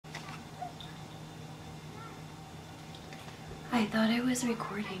I thought I was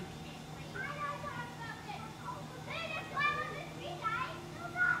recording.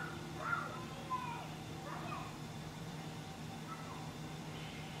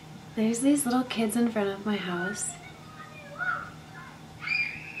 There's these little kids in front of my house.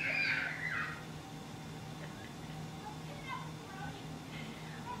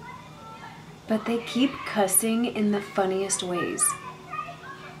 But they keep cussing in the funniest ways.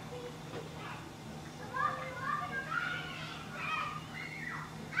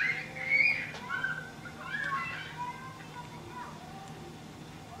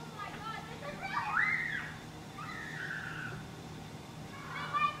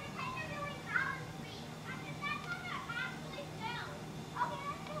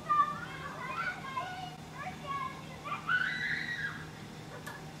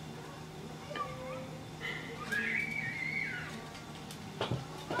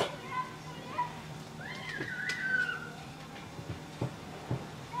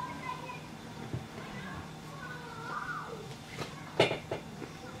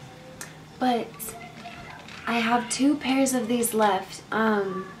 But I have 2 pairs of these left.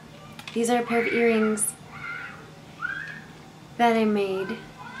 These are a pair of earrings that I made.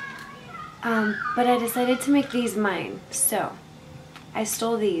 But I decided to make these mine. So I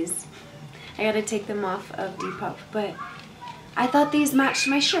stole these. I gotta take them off of Depop, but I thought these matched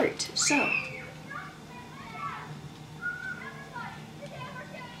my shirt, so.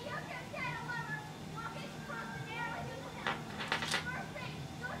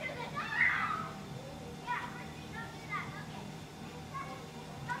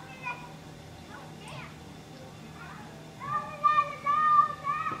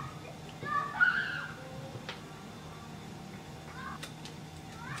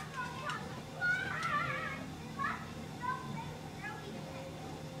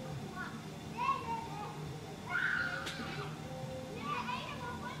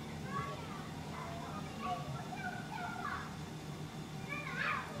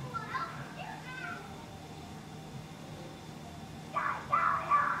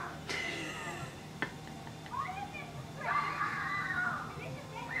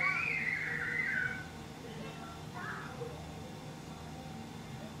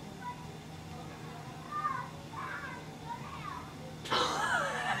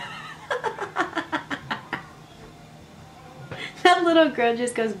 That little girl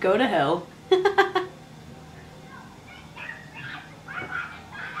just goes, go to hell. I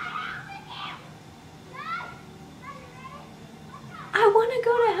want to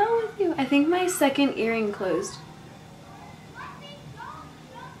go to hell with you. I think my second earring closed.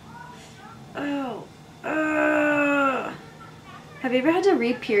 Oh. Have you ever had to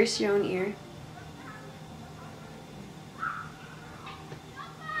re-pierce your own ear?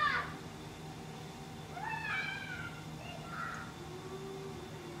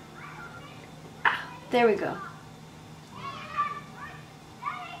 There we go.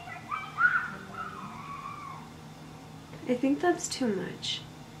 I think that's too much.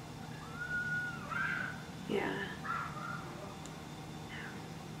 Yeah.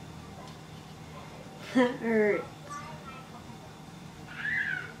 That hurts.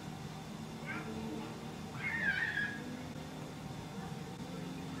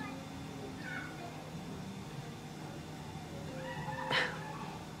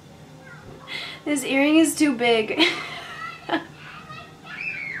 This earring is too big.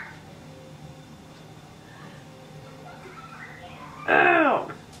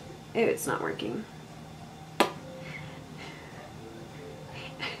 Oh! Ew, it's not working.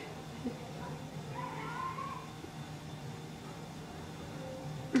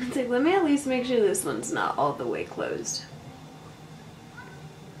 It's like, let me at least make sure this one's not all the way closed.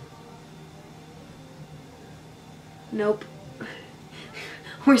 Nope.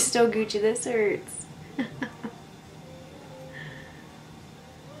 We're still Gucci. This hurts.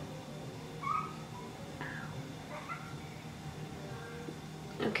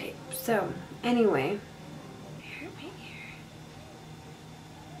 Okay, so anyway. Here, right here.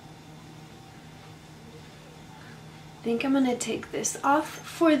 I think I'm gonna take this off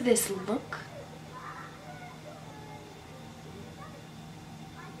for this look.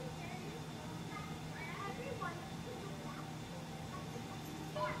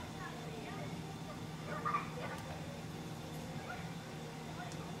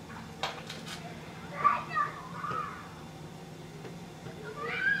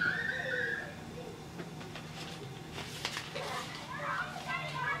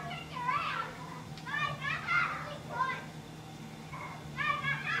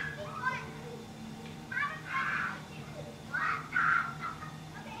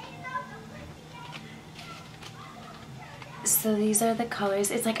 So these are the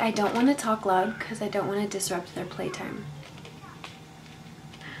colors. It's like I don't want to talk loud because I don't want to disrupt their playtime.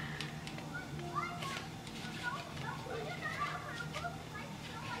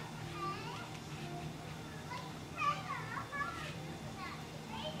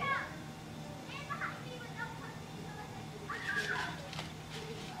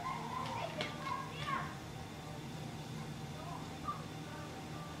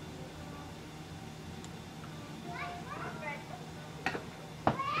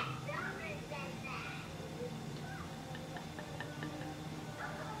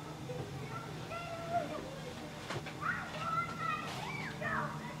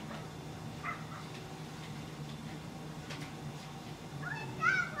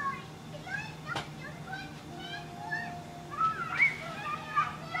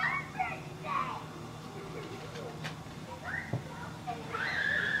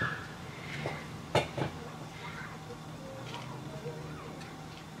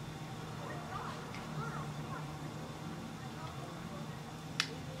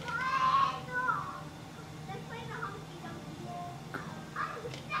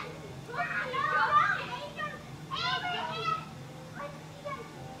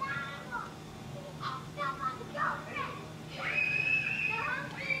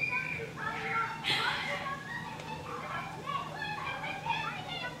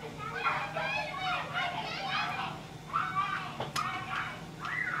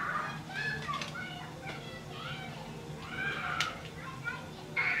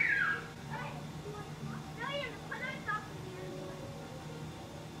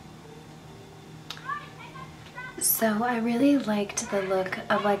 So I really liked the look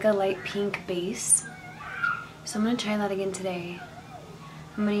of like a light pink base. So I'm going to try that again today.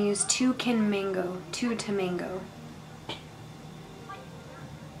 I'm going to use 2 to mango.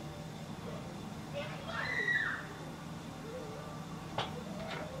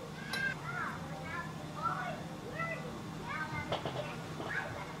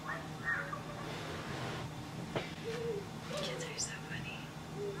 Kids are so funny.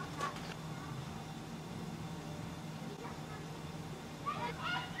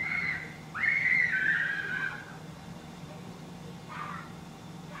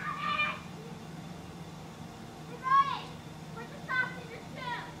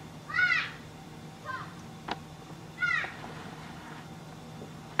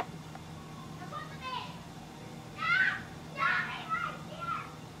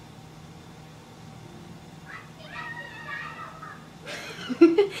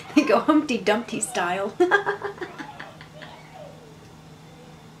 They go Humpty Dumpty style.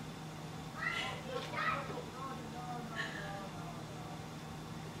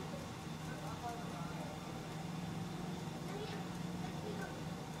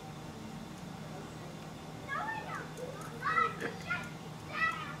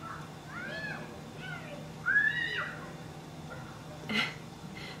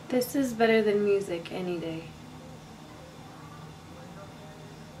 This is better than music any day.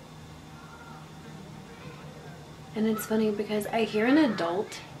 And it's funny because I hear an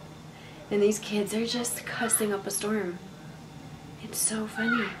adult and these kids are just cussing up a storm. It's so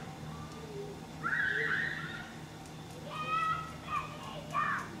funny.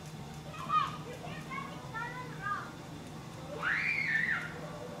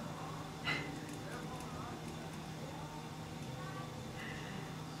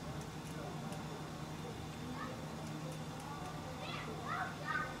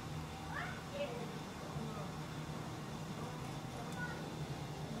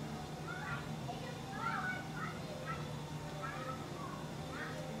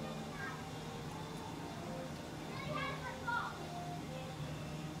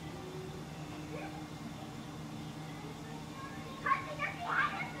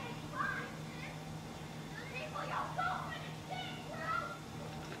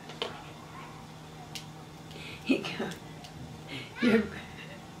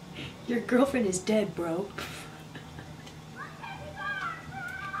 Your girlfriend is dead, bro.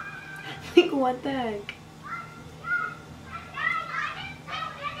 Like, what the heck?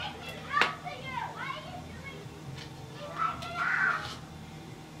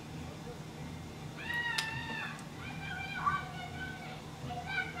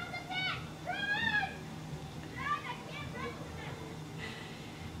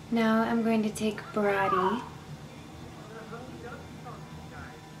 Now I'm going to take Bratty.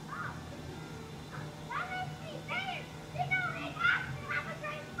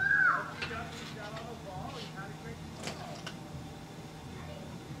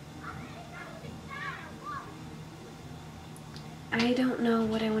 I don't know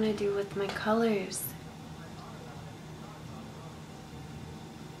what I want to do with my colors.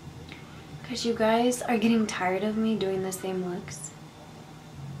 Because you guys are getting tired of me doing the same looks.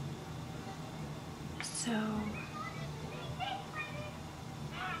 So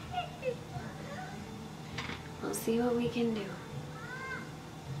we'll see what we can do.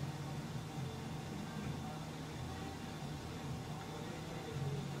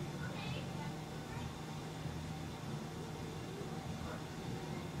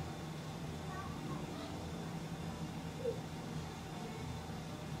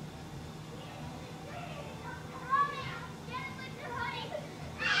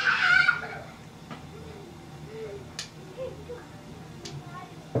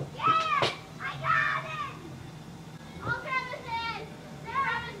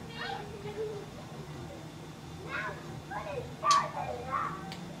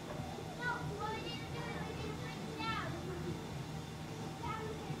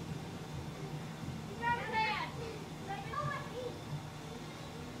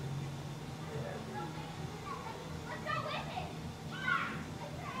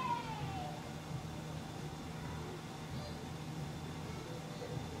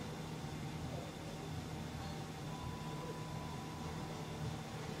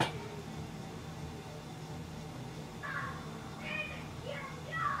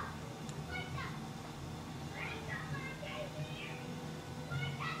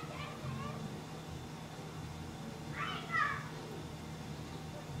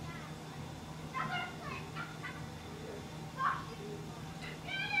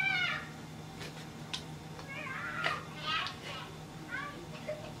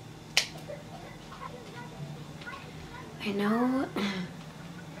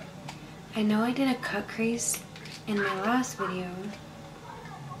 I know I did a cut crease in my last video,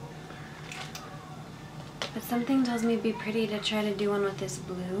 but something tells me it'd be pretty to try to do one with this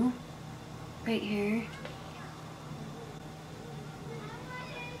blue right here.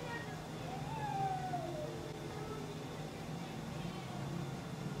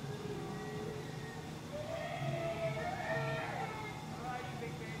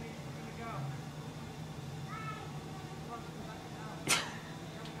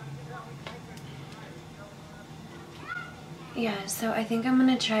 Yeah, so I think I'm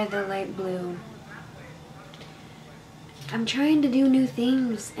gonna try the light blue. I'm trying to do new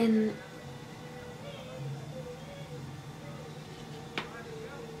things and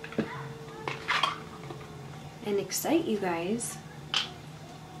excite you guys.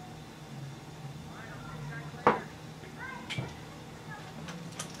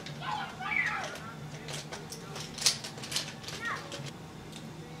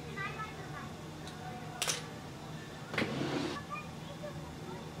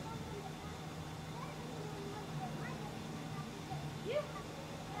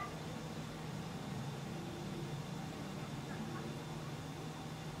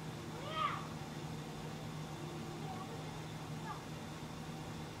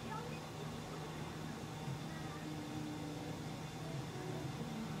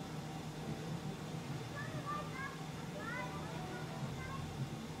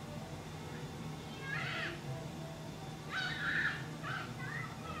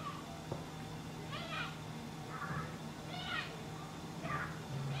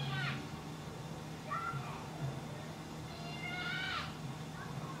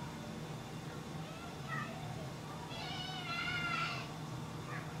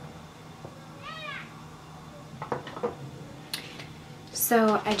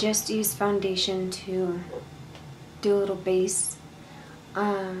 So I just used foundation to do a little base.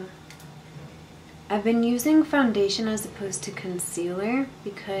 I've been using foundation as opposed to concealer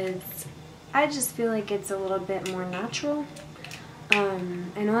because I just feel like it's a little bit more natural. I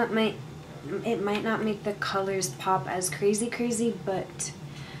know it might not make the colors pop as crazy, but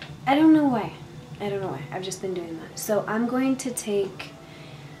I don't know why. I've just been doing that. So I'm going to take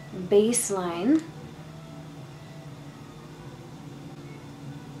Baseline.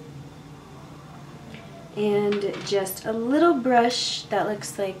 And just a little brush that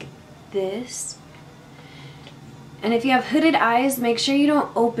looks like this. And if you have hooded eyes, make sure you don't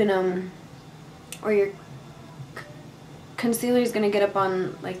open them or your concealer is going to get up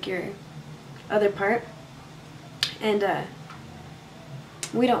on like your other part. And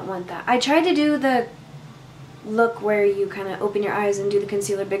we don't want that. I tried to do the look where you kind of open your eyes and do the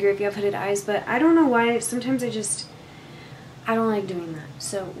concealer bigger if you have hooded eyes, but I don't know why. Sometimes I don't like doing that.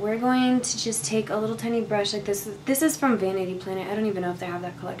 So we're going to just take a little tiny brush like this. This is from Vanity Planet. I don't even know if they have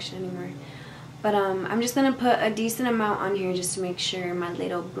that collection anymore. But I'm just going to put a decent amount on here just to make sure my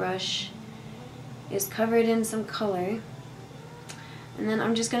little brush is covered in some color. And then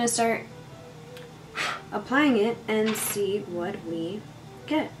I'm just going to start applying it and see what we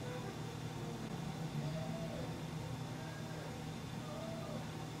get.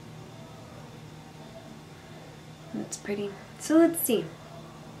 that's pretty. So let's see.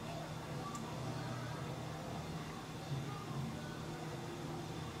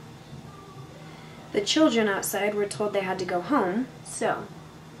 The children outside were told they had to go home, so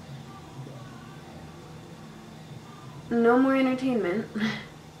no more entertainment.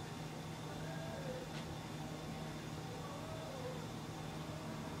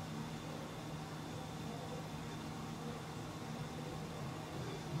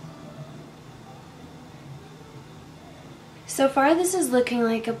 So far, this is looking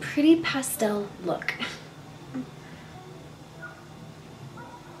like a pretty pastel look.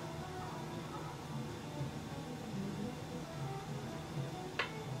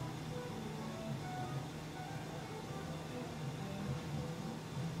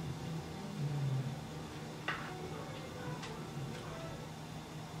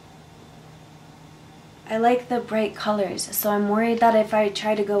 I like the bright colors, so I'm worried that if I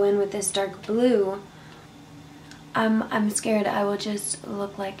try to go in with this dark blue, I'm scared I will just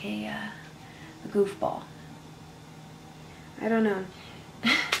look like a goofball. I don't know.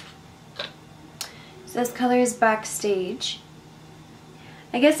 So this color is Backstage.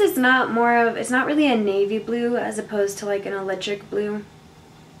 I guess it's not really a navy blue as opposed to like an electric blue.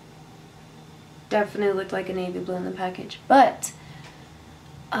 Definitely looked like a navy blue in the package, but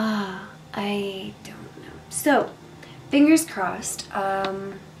I don't know. So, fingers crossed.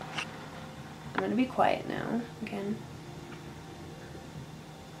 I'm gonna be quiet now, again.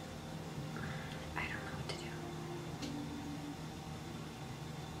 I don't know what to do.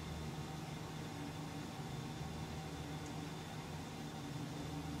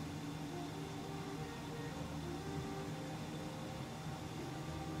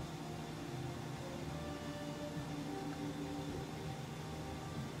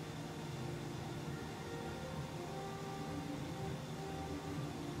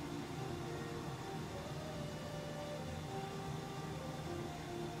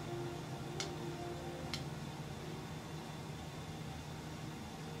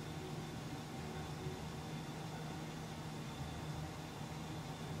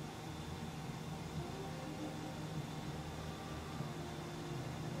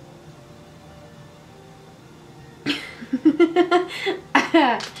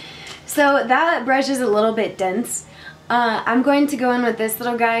 So that brush is a little bit dense. I'm going to go in with this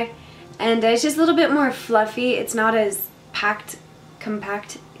little guy, and it's just a little bit more fluffy. It's not as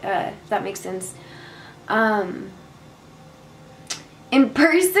compact, if that makes sense. In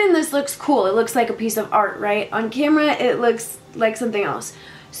person, this looks cool. It looks like a piece of art, right? On camera, it looks like something else.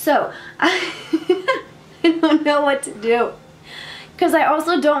 So, I don't know what to do. Because I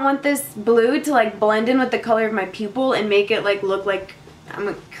also don't want this blue to like blend in with the color of my pupil and make it like look like I'm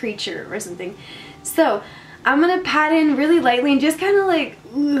a creature or something. So I'm going to pat in really lightly and just kind of like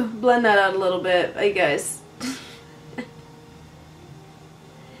blend that out a little bit, I guess.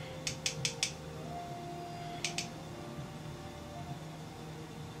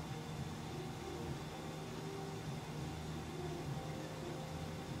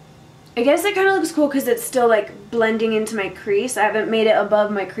 I guess it kind of looks cool because it's still like blending into my crease. I haven't made it above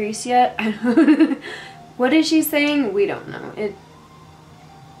my crease yet. What is she saying? We don't know.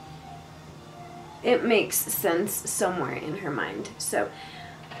 It makes sense somewhere in her mind. So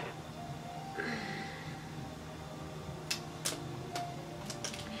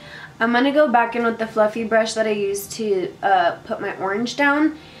I'm gonna go back in with the fluffy brush that I used to put my orange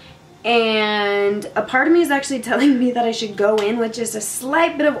down. And a part of me is actually telling me that I should go in with just a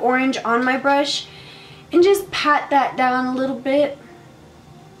slight bit of orange on my brush and just pat that down a little bit.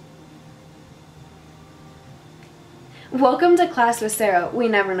 Welcome to class with Sarah. We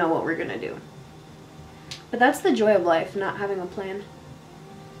never know what we're gonna do. But that's the joy of life, not having a plan.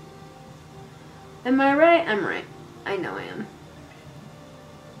 Am I right? I'm right. I know I am.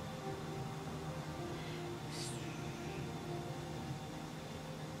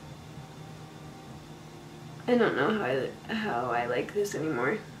 I don't know how I like this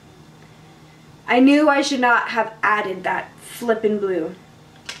anymore. I knew I should not have added that flippin' blue.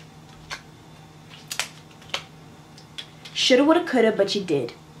 Shoulda, woulda, coulda, but you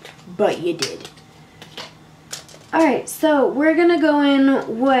did. But you did. Alright, so we're gonna go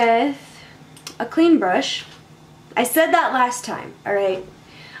in with a clean brush. I said that last time, alright?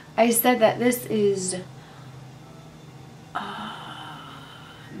 I said that this is... Oh,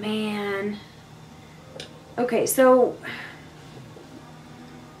 man... Okay, so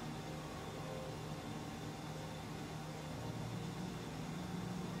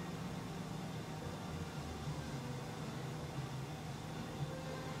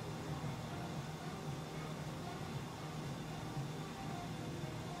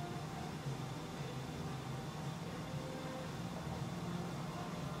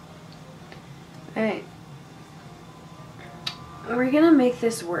Alright. We're gonna make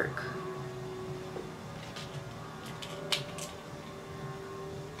this work.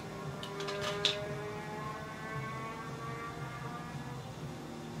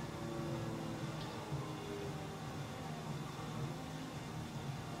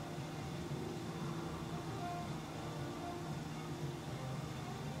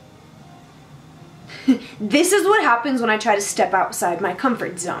 This is what happens when I try to step outside my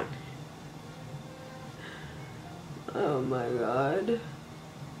comfort zone. Oh my god.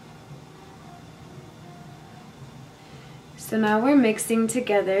 So now we're mixing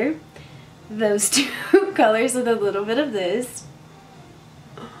together those two colors with a little bit of this.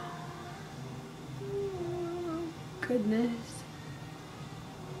 Oh, goodness.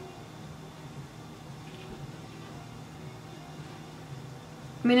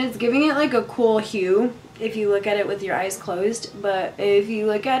 I mean, it's giving it like a cool hue if you look at it with your eyes closed, but if you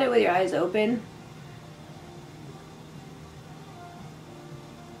look at it with your eyes open,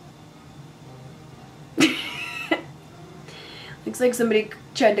 looks like somebody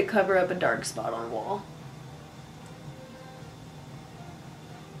tried to cover up a dark spot on the wall.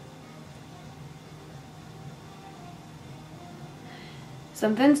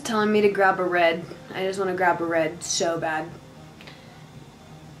 Something's telling me to grab a red. I just want to grab a red so bad.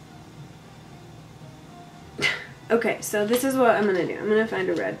 Okay, so this is what I'm gonna do. I'm gonna find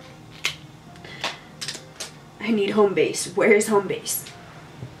a red. I need home base. Where's home base?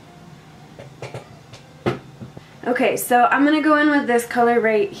 Okay, so I'm gonna go in with this color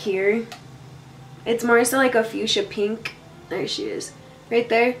right here. It's more so like a fuchsia pink. There she is. Right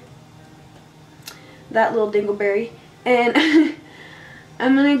there. That little dingleberry. And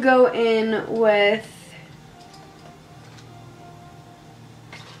I'm gonna go in with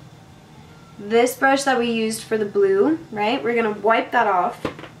this brush that we used for the blue, right? We're gonna wipe that off.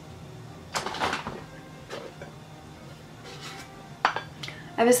 I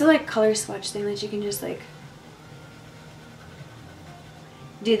have this like color swatch thing that you can just like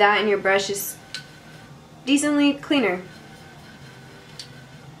do that and your brush is decently cleaner.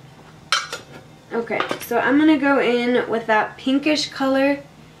 Okay, so I'm gonna go in with that pinkish color.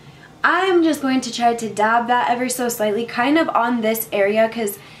 I'm just going to try to dab that ever so slightly, kind of on this area,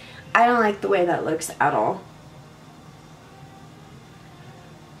 because I don't like the way that looks at all.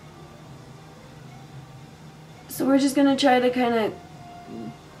 So we're just gonna try to kind of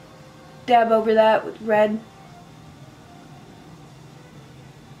dab over that with red.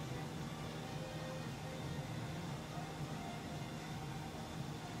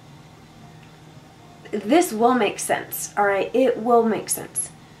 This will make sense, alright? It will make sense.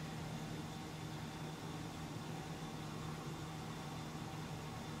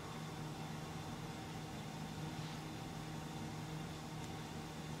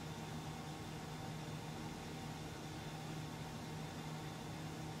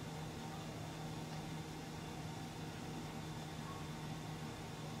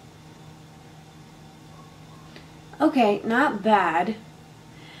 Okay, not bad.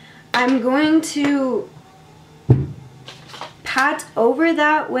 I'm going to pat over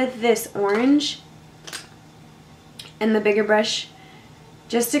that with this orange and the bigger brush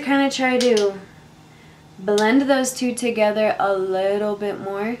just to kind of try to blend those two together a little bit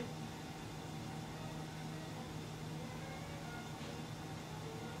more.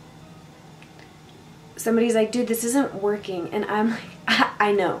 Somebody's like, dude, this isn't working. And I'm like,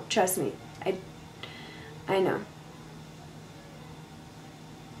 I know, trust me. I know.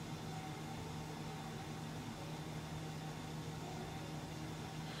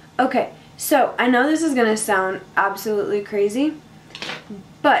 Okay, so I know this is gonna sound absolutely crazy,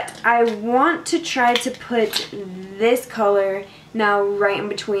 but I want to try to put this color now right in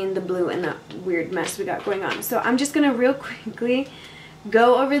between the blue and the weird mess we got going on. So I'm just gonna real quickly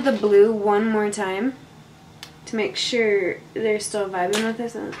go over the blue one more time to make sure they're still vibing with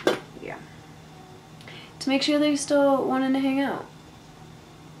this. Yeah. To make sure they're still wanting to hang out.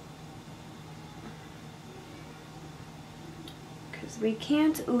 We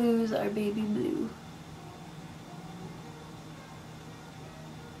can't lose our baby blue.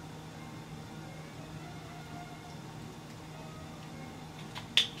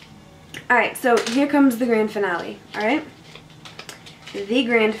 Alright, so here comes the grand finale, alright? The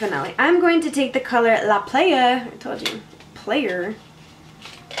grand finale. I'm going to take the color La Playa, I told you, player,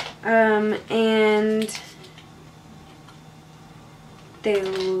 and they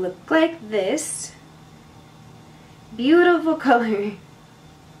look like this. Beautiful color.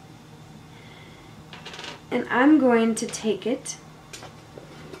 And I'm going to take it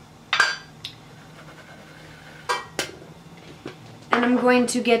And I'm going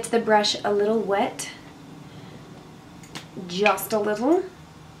to get the brush a little wet. Just a little.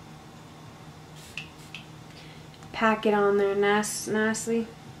 Pack it on there nicely.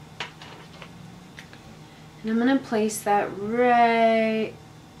 And I'm going to place that right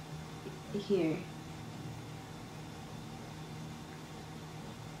here.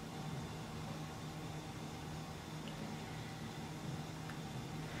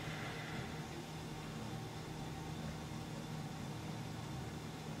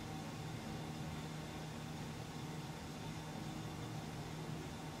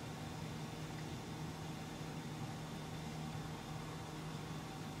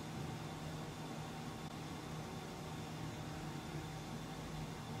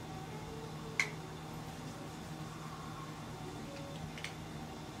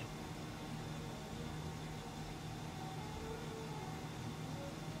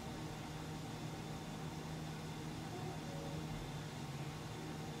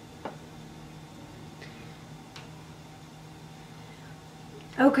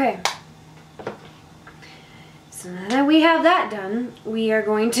 Okay, so now that we have that done, we are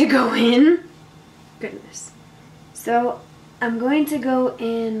going to go in, goodness, so I'm going to go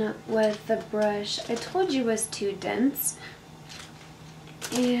in with the brush I told you was too dense,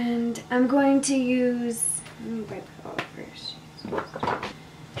 and I'm going to use, let me wipe it off first,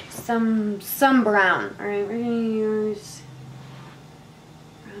 some brown. Alright, we're going to use,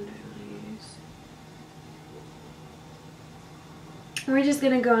 we're just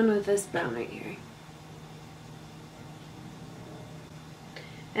going to go in with this brown right here.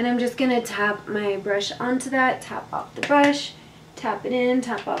 And I'm just going to tap my brush onto that, tap off the brush, tap it in,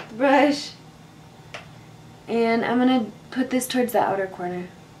 tap off the brush. And I'm going to put this towards the outer corner.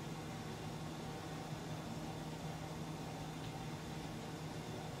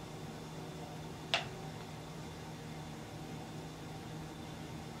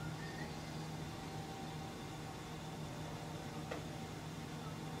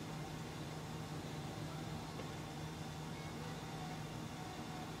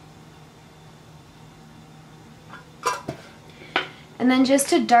 And then just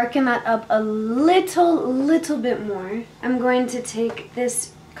to darken that up a little bit more, I'm going to take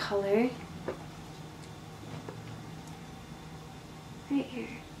this color right here.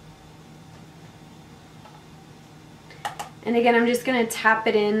 And again, I'm just going to tap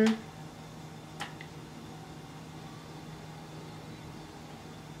it in.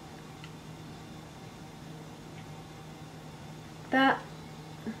 That.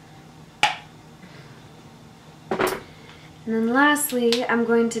 And then lastly, I'm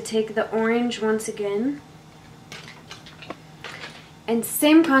going to take the orange once again. And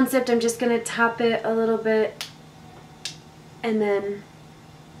same concept, I'm just going to tap it a little bit and then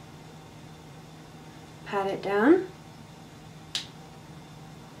pat it down.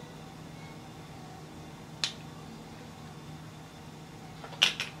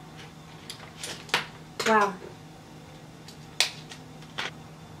 Wow.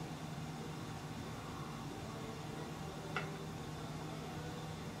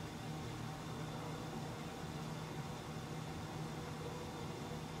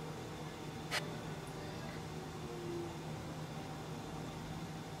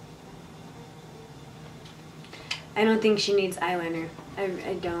 I don't think she needs eyeliner.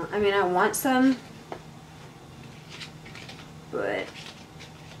 I don't. I mean, I want some, but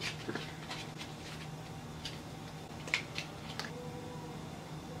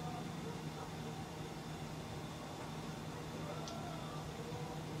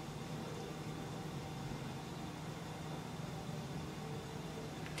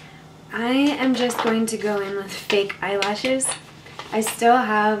I am just going to go in with fake eyelashes. I still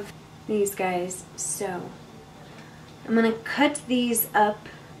have these guys, so I'm going to cut these up.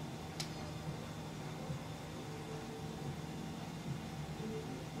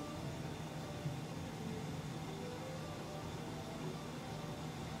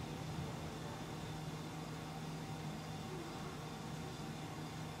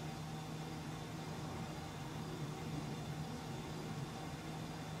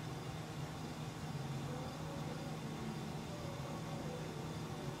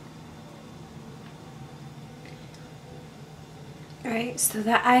 Alright, so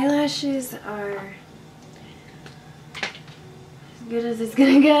the eyelashes are as good as it's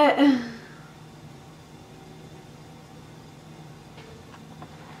gonna get.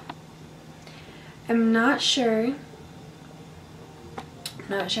 I'm not sure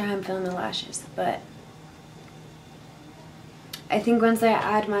how I'm feeling the lashes, but I think once I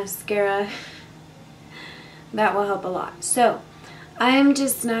add mascara, that will help a lot. So I'm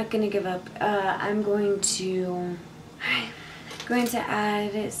just not gonna give up. I'm going to going to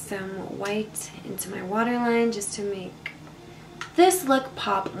add some white into my waterline just to make this look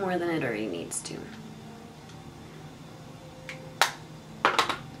pop more than it already needs to.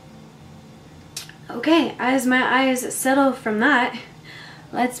 Okay, as my eyes settle from that,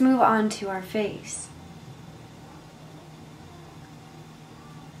 let's move on to our face.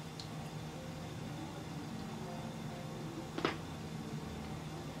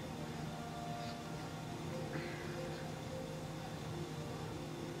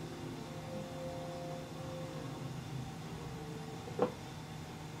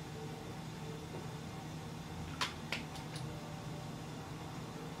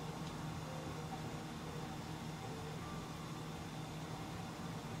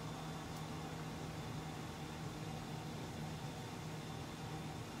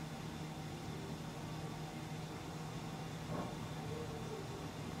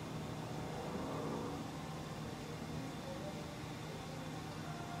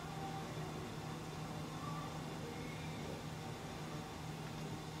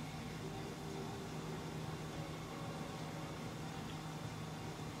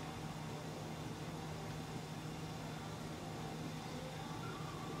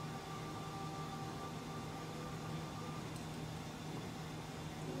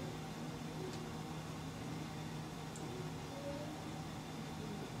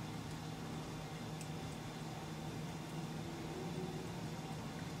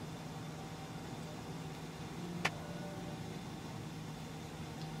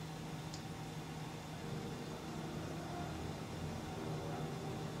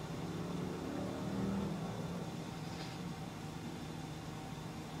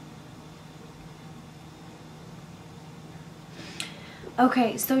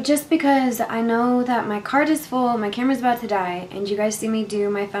 Okay, so just because I know that my card is full, my camera's about to die, and you guys see me do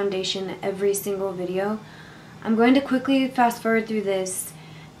my foundation every single video, I'm going to quickly fast forward through this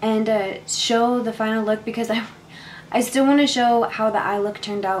and show the final look, because I still want to show how the eye look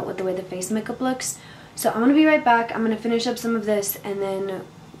turned out with the way the face makeup looks. So I'm going to be right back. I'm going to finish up some of this, and then,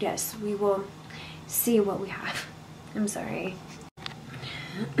 yes, we will see what we have. I'm sorry.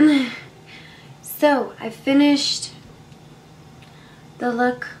 So, I finished the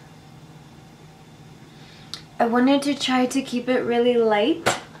look. I wanted to try to keep it really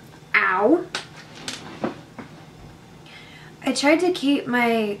light. Ow! I tried to keep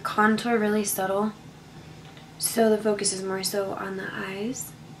my contour really subtle, so the focus is more so on the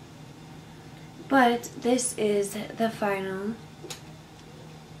eyes. But this is the final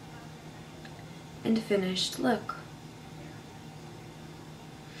and finished look.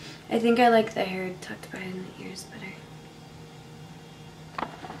 I think I like the hair tucked behind the ears better.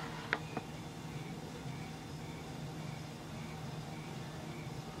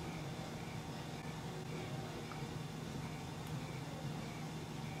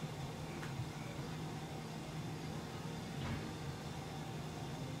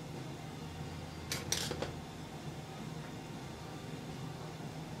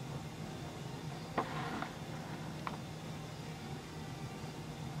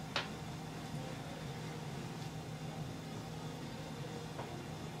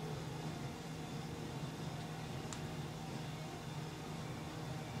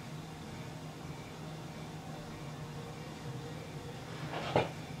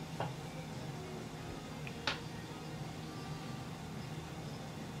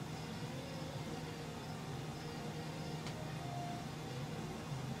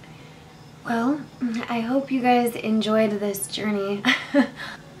 Well, I hope you guys enjoyed this journey. But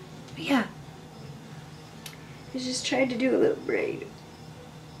yeah, I just tried to do a little braid.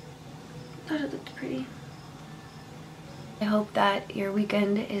 Thought it looked pretty. I hope that your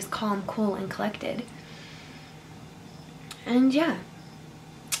weekend is calm, cool, and collected. And yeah,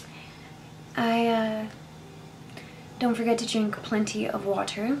 don't forget to drink plenty of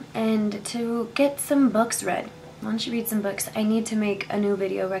water and to get some books read. Why don't you read some books? I need to make a new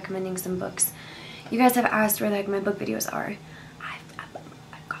video recommending some books. You guys have asked where the heck my book videos are.